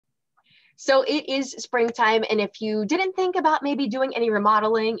So it is springtime, and if you didn't think about maybe doing any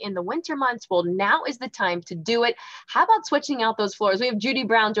remodeling in the winter months, well, now is the time to do it. How about switching out those floors? We have Judy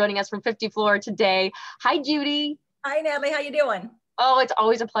Brown joining us from 50 Floor today. Hi, Judy. Hi, Natalie. How you doing? Oh, it's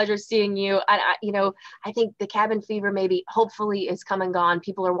always a pleasure seeing you. And I think the cabin fever maybe hopefully is come and gone.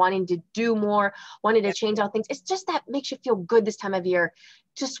 People are wanting to do more, wanting to change out things. It's just that makes you feel good this time of year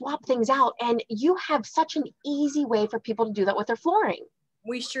to swap things out. And you have such an easy way for people to do that with their flooring.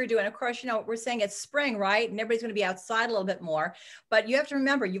 We sure do. And of course, we're saying it's spring, right? And everybody's going to be outside a little bit more. But you have to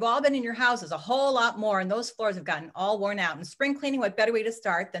remember, you've all been in your houses a whole lot more, and those floors have gotten all worn out. And spring cleaning, what better way to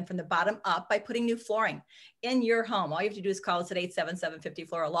start than from the bottom up by putting new flooring in your home? All you have to do is call us at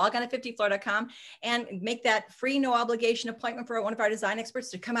 877-50-FLOOR or log on to 50floor.com and make that free, no obligation appointment for one of our design experts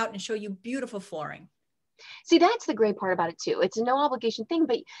to come out and show you beautiful flooring. See, that's the great part about it too. It's a no obligation thing,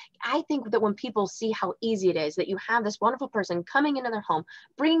 but I think that when people see how easy it is, that you have this wonderful person coming into their home,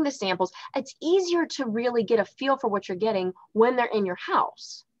 bringing the samples, it's easier to really get a feel for what you're getting when they're in your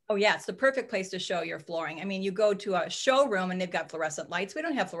house. Oh yeah, it's the perfect place to show your flooring. I mean, you go to a showroom and they've got fluorescent lights. We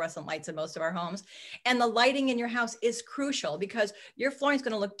don't have fluorescent lights in most of our homes. And the lighting in your house is crucial because your flooring is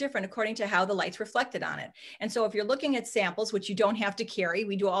going to look different according to how the light's reflected on it. And so if you're looking at samples, which you don't have to carry,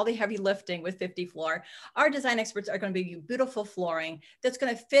 we do all the heavy lifting with 50 Floor. Our design experts are going to be beautiful flooring that's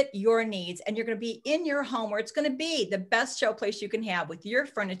going to fit your needs. And you're going to be in your home where it's going to be the best showplace you can have with your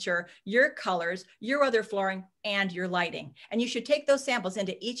furniture, your colors, your other flooring, and your lighting. And you should take those samples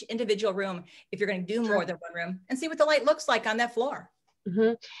into each individual room if you're going to do more than one room and see what the light looks like on that floor.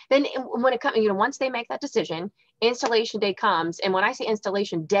 Mm-hmm. Then when it comes, once they make that decision, installation day comes. And when I say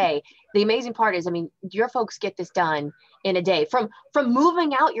installation day, the amazing part is, your folks get this done in a day from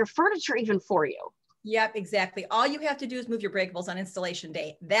moving out your furniture even for you. Yep, exactly. All you have to do is move your breakables on installation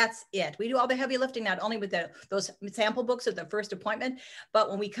day. That's it. We do all the heavy lifting, not only with those sample books at the first appointment, but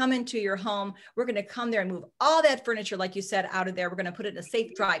when we come into your home, we're going to come there and move all that furniture, like you said, out of there. We're going to put it in a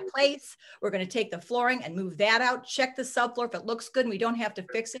safe, dry place. We're going to take the flooring and move that out, check the subfloor. If it looks good and we don't have to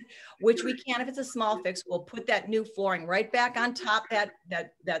fix it, which we can if it's a small fix, we'll put that new flooring right back on top that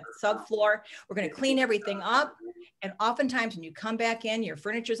subfloor. We're going to clean everything up. And oftentimes when you come back in, your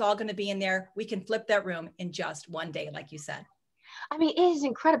furniture is all going to be in there. We can flip that room in just one day, like you said. It is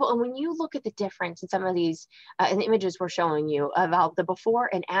incredible. And when you look at the difference in some of these in the images we're showing you about the before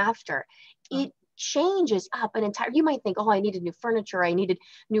and after, it changes up an entire, you might think, oh, I needed new furniture, I needed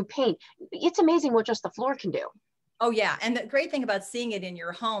new paint. It's amazing what just the floor can do. Oh yeah. And the great thing about seeing it in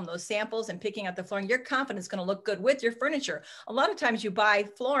your home, those samples and picking out the flooring, you're confident it's going to look good with your furniture. A lot of times you buy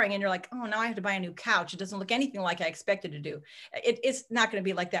flooring and you're like, oh, now I have to buy a new couch. It doesn't look anything like I expected to do. It's not going to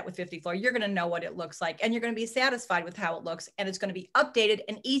be like that with 50 Floor. You're going to know what it looks like and you're going to be satisfied with how it looks. And it's going to be updated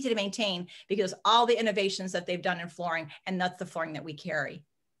and easy to maintain because all the innovations that they've done in flooring, and that's the flooring that we carry.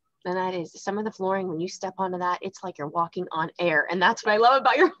 And that is some of the flooring, when you step onto that, it's like you're walking on air. And that's what I love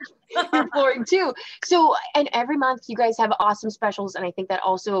about your flooring too. So, and every month you guys have awesome specials. And I think that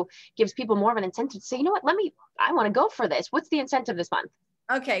also gives people more of an incentive to say, you know what, I want to go for this. What's the incentive this month?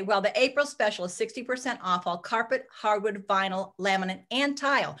 Okay, well, the April special is 60% off all carpet, hardwood, vinyl, laminate, and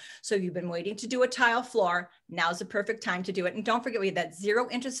tile. So if you've been waiting to do a tile floor, now's the perfect time to do it. And don't forget, we have that 0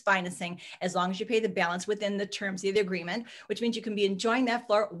 interest financing as long as you pay the balance within the terms of the agreement, which means you can be enjoying that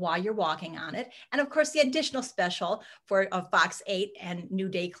floor while you're walking on it. And of course, the additional special for Fox 8 and New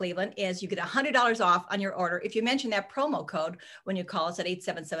Day Cleveland is you get $100 off on your order if you mention that promo code when you call us at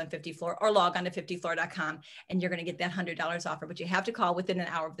 877-50-FLOOR or log on to 50floor.com, and you're going to get that $100 offer, but you have to call within an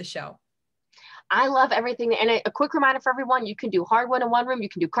hour of the show. I love everything. And a quick reminder for everyone, you can do hardwood in one room, you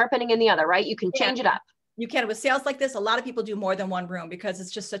can do carpeting in the other, right? You can change it up. You can. With sales like this, a lot of people do more than one room because it's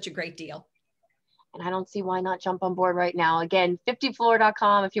just such a great deal. And I don't see why not jump on board right now. Again,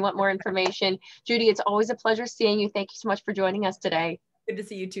 50floor.com if you want more information. Judy, it's always a pleasure seeing you. Thank you so much for joining us today. Good to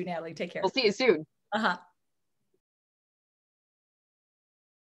see you too, Natalie. Take care. We'll see you soon. Uh-huh.